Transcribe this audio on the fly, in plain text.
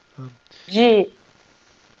G.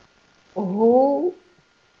 Who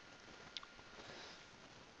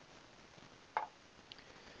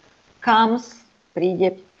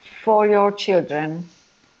príde for your children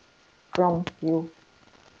from you?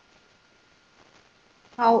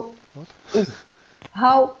 How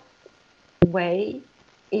way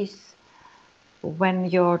is when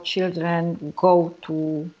your children go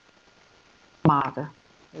to mother?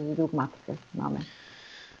 Idú k matke, máme.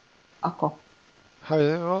 Ako?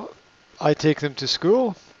 Well, I take them to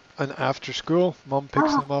school, and after school, mom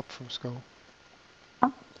picks them up from school.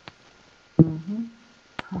 Mm-hmm.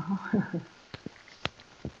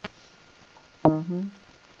 Mm-hmm.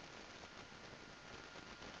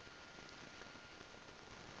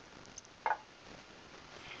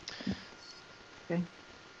 Okay.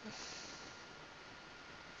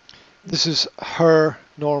 This is her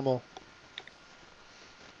normal.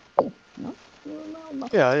 No? No.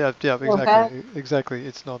 Yeah, Okay. exactly.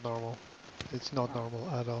 It's not normal. It's not normal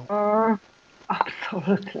at all.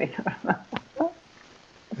 Absolutely.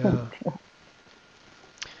 Yeah,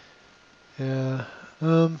 yeah.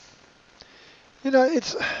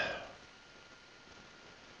 It's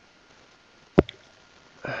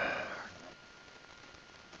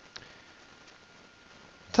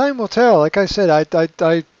time will tell. Like I said, I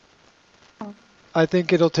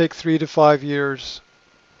think it'll take 3 to 5 years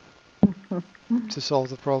to solve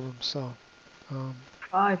the problem. So,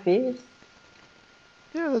 5 years?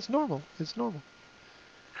 yeah, that's normal. It's normal.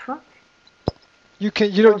 Fuck. You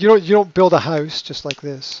don't build a house just like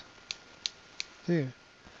this, do you?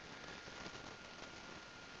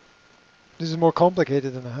 This is more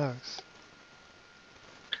complicated than a house.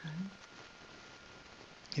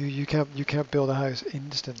 You can't build a house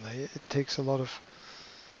instantly. It takes a lot of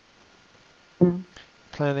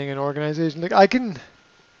planning and organization. Like I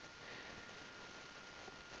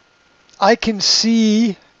can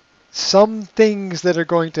see some things that are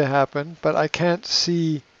going to happen, but I can't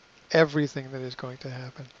see everything that is going to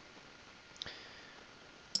happen.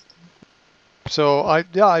 So I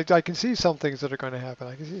can see some things that are going to happen.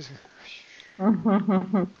 I can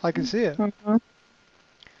see it.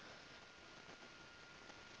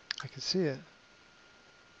 I can see it.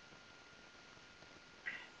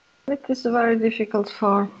 It is very difficult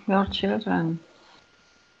for your children.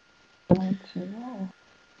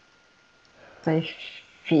 They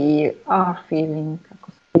are feeling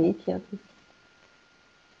ako sa cítia.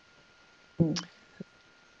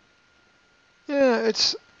 Yeah,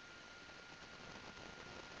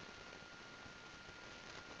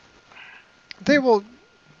 they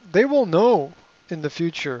will know in the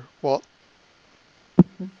future what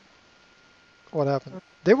happened.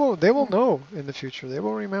 They will know in the future. They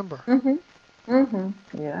will remember.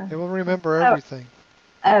 Yeah. They will remember everything.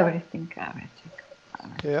 Everything.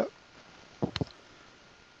 Yep.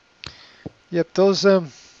 Yep. Those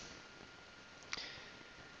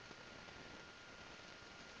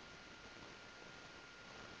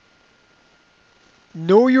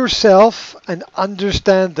know yourself and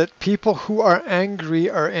understand that people who are angry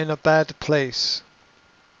are in a bad place.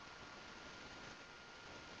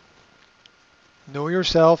 Know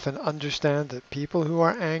yourself and understand that people who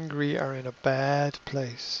are angry are in a bad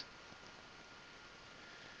place.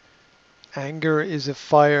 Anger is a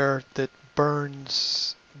fire that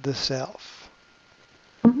burns the self.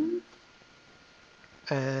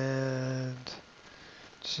 And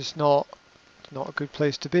it's just not a good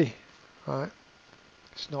place to be, right?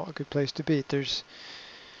 It's not a good place to be.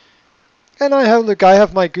 And I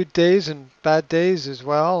have my good days and bad days as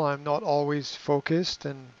well. I'm not always focused,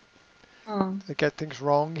 and I get things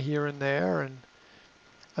wrong here and there,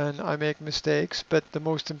 and I make mistakes. But the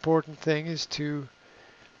most important thing is to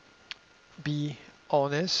be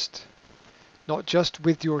honest, not just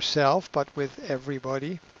with yourself, but with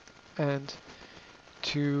everybody, and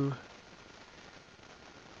to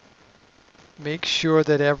make sure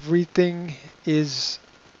that everything is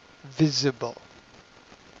visible.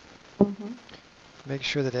 Make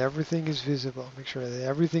sure that everything is visible. Make sure that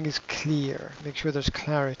everything is clear. Make sure there's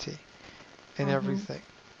clarity in everything.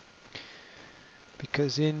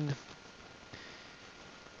 Because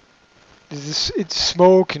it's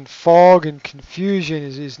smoke and fog and confusion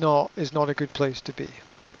is not a good place to be.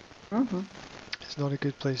 It's not a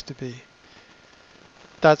good place to be.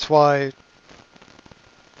 That's why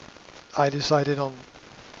I decided on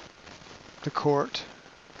the court,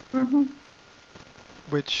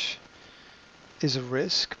 which is a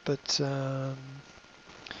risk, but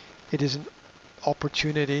it is an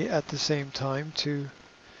opportunity at the same time to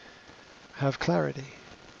have clarity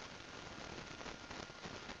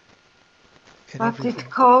in But everything.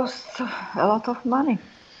 it costs a lot of money.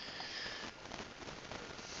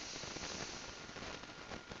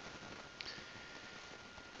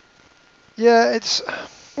 Yeah, it's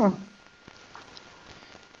Hmm.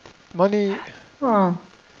 money. Hmm.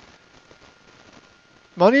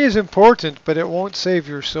 Money is important, but it won't save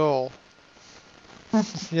your soul.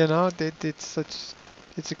 You know,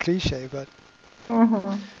 it's a cliche, but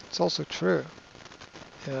Mhm. it's also true.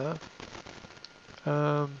 Yeah.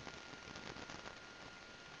 Um,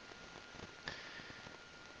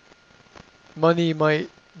 Money might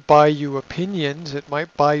buy you opinions, it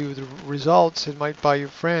might buy you the results, it might buy you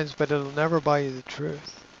friends, but it'll never buy you the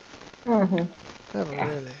truth. Mhm. Never Yeah.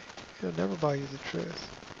 really. It'll never buy you the truth.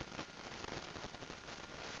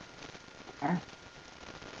 Yeah.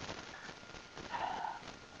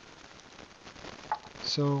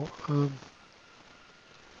 So,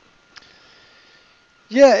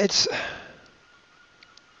 yeah, it's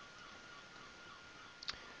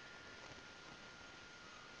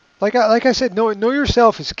like I said, know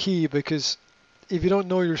yourself is key because if you don't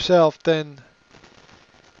know yourself, then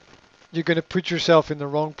you're going to put yourself in the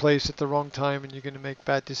wrong place at the wrong time, and you're going to make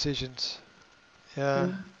bad decisions. Yeah.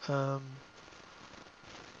 Mm. Um,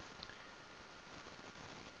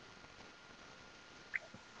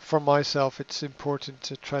 for myself, it's important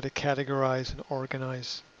to try to categorize and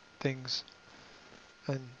organize things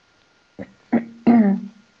and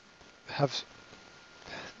have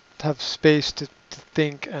have space to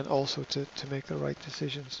think and also to make the right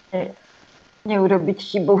decisions. Neurobić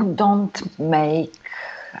chybu don't make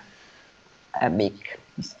a big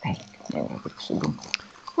mistake. Neurobić chybu.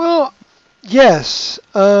 Well, yes.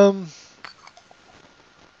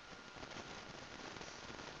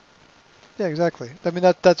 Yeah, exactly. I mean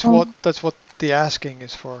that's what the asking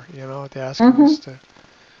is for. You know, the asking is Mhm. to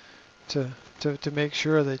to make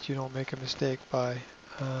sure that you don't make a mistake by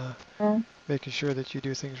uh, Mm. making sure that you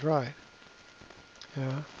do things right.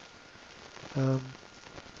 Yeah. Um,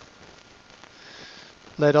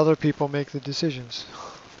 let other people make the decisions,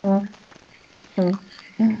 Mm. Mm.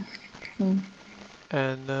 Mm. Mm.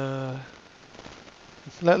 and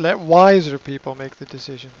let wiser people make the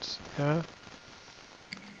decisions. Yeah.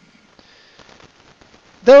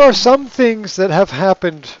 There are some things that have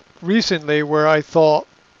happened recently where I thought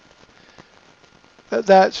that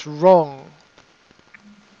that's wrong,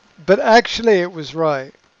 but actually it was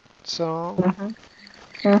right. So Mhm.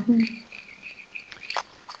 Mhm.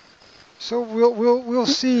 so we'll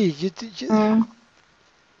see. Mm.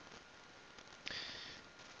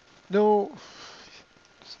 No,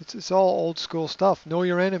 it's all old school stuff. Know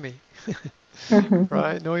your enemy, Mhm.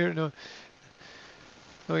 right? Know your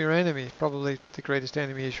enemy. Probably the greatest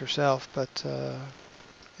enemy is yourself, but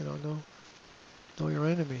know your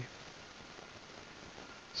enemy.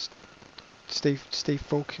 S- stay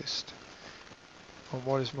focused on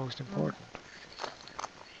what is most important.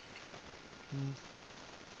 Mm.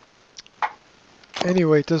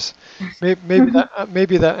 Anyway, does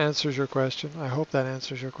maybe that answers your question. I hope that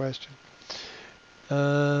answers your question.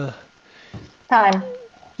 Uh, Time.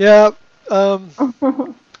 yeah. Um,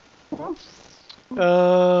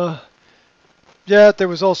 uh, yeah. There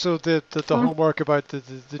was also the homework about the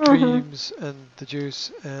Mhm. dreams and the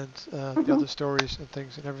juice and the Mhm. other stories and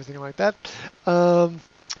things and everything like that. Um,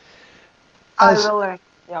 I as will read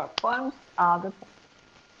your poems.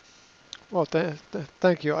 well,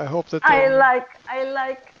 thank you. I hope that the I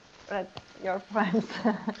like read your poems.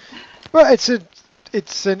 well,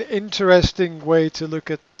 it's an interesting way to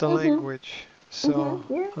look at the Mhm. language. So Mhm.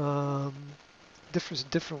 Yeah.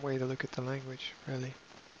 different way to look at the language, really.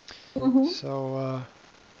 Mhm. So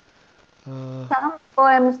Some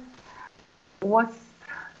poems was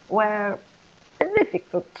were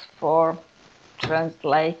difficult for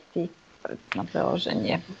translate. Na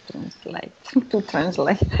przełożenie translate to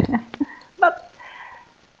translate. But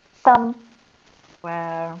some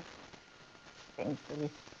were simply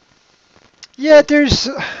yeah, good. there's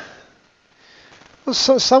well,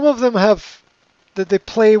 so some of them have that they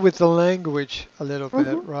play with the language a little bit,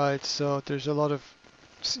 Mhm. right? So there's a lot of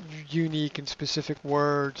unique and specific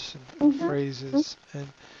words and Mhm. phrases, and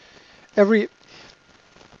every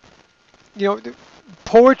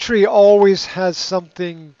poetry always has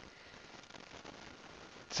something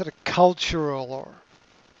sort of cultural or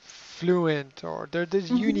fluent, or there's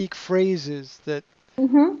Mhm. unique phrases that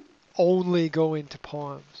Mhm. only go into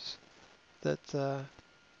poems that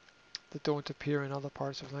don't appear in other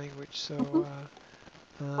parts of language. So Mhm.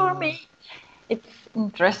 For me, it's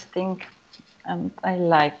interesting, and I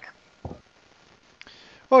like.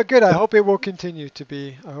 well, good. I hope it will continue to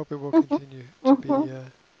be. I hope it will Mhm. continue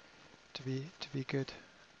Mhm. to be good.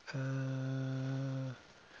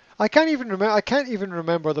 I can't even remember. I can't even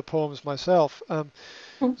remember the poems myself.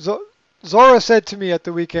 Zo- Zora said to me at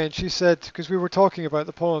the weekend. She said because we were talking about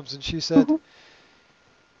the poems, and she said, Mhm.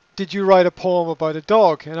 did you write a poem about a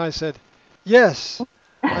dog? And I said, yes,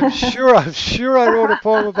 I'm sure I wrote a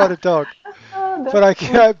poem about a dog, Oh, but I that's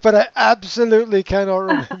sweet. can't, but I absolutely cannot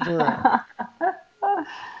remember it.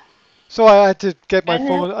 So I had to get my And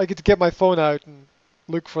phone. I get to get my phone out and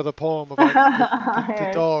look for the poem about the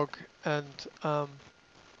yes. dog, um,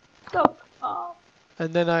 Stop. Oh.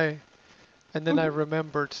 and then I Mhm.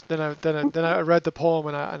 remembered. Then I read the poem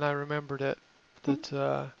and I remembered it.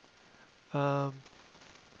 That um,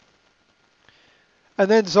 and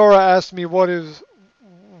then Zora asked me what is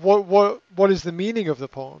the meaning of the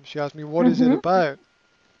poem. She asked me what is it Mhm. about,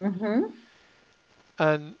 Mhm.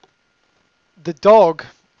 and the dog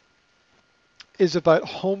is about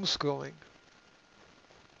homeschooling.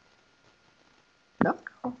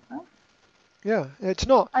 Look. Oh, Yeah, it's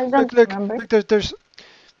not. I Look, don't look, remember. look. There's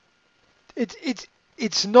it's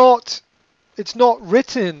it's not it's not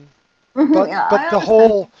written, Mhm. but Yeah, but I the understand.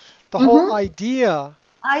 whole Mhm. idea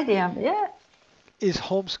Idea. Yeah. is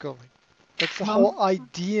homeschooling. That's the Mhm. whole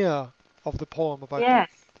idea of the poem Yes.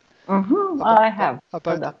 Mhm. I have heard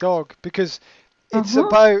about the that. dog, because it's Mhm.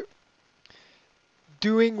 about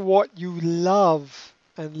doing what you love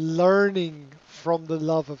and learning from the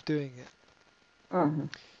love of doing it. Mhm.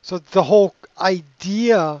 So the whole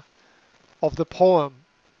idea of the poem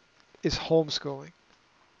is homeschooling.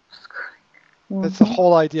 That's the Mhm.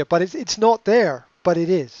 whole idea, but it's not there, but it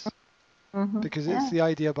is, Mhm. because it's Yeah. the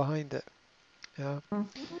idea behind it. Yeah. Mhm.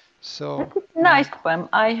 So That is a nice poem.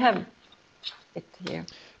 I have it here.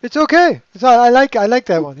 it's okay. I like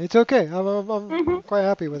that one. It's okay. I'm Mhm. quite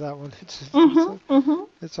happy with that one. Mhm. Mhm.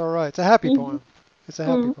 It's all right. It's a happy Mhm. poem. It's a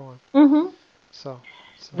happy Mhm. poem. Mhm. So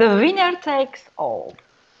The winner takes all.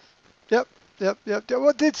 yep, yep.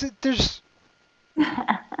 Well, there's there's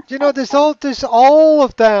all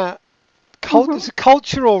of that. Mhm. It's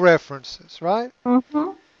cultural references, right?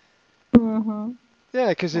 Mhm. Mhm. Yeah,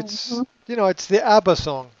 because Mhm. it's the ABBA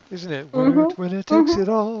song, isn't it? Mhm. Winner takes Mhm. it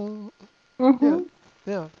all. Yeah, Mhm.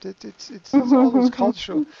 yeah. It's all those Mhm.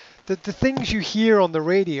 cultural, the things you hear on the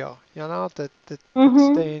radio, that Mhm.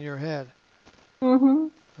 stay in your head.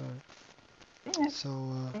 Mhm. Right. Yes.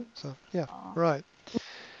 So yeah, Oh. right.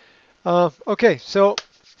 Okay, so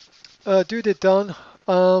dude, it done.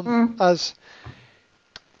 Mm. As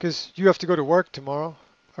because you have to go to work tomorrow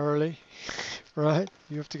early, right?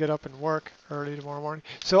 You have to get up and work early tomorrow morning.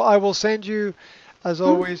 So I will send you, as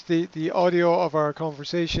Mm. always, the audio of our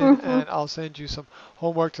conversation, Mhm. and I'll send you some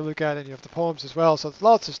homework to look at, and you have the poems as well. So it's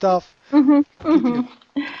lots of stuff Mhm. keep you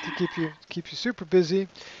Mhm. keep you super busy.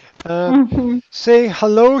 Uh, Mhm. say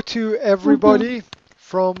hello to Mhm. everybody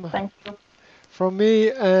from Thank you. from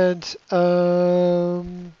me, and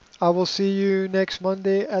I will see you next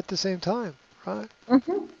Monday at the same time, right?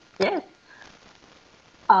 Mhm. Yes.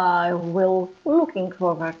 I will looking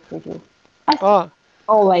forward to you. As Ah,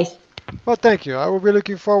 always. well, thank you. I will be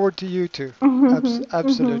looking forward to you too. Mhm. Mhm.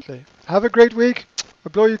 Absolutely. Have a great week. I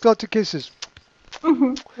blow you lots of kisses.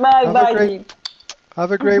 Mhm. Bye Have a bye, great Jim.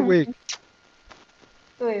 have a great Mhm. week.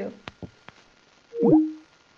 To you.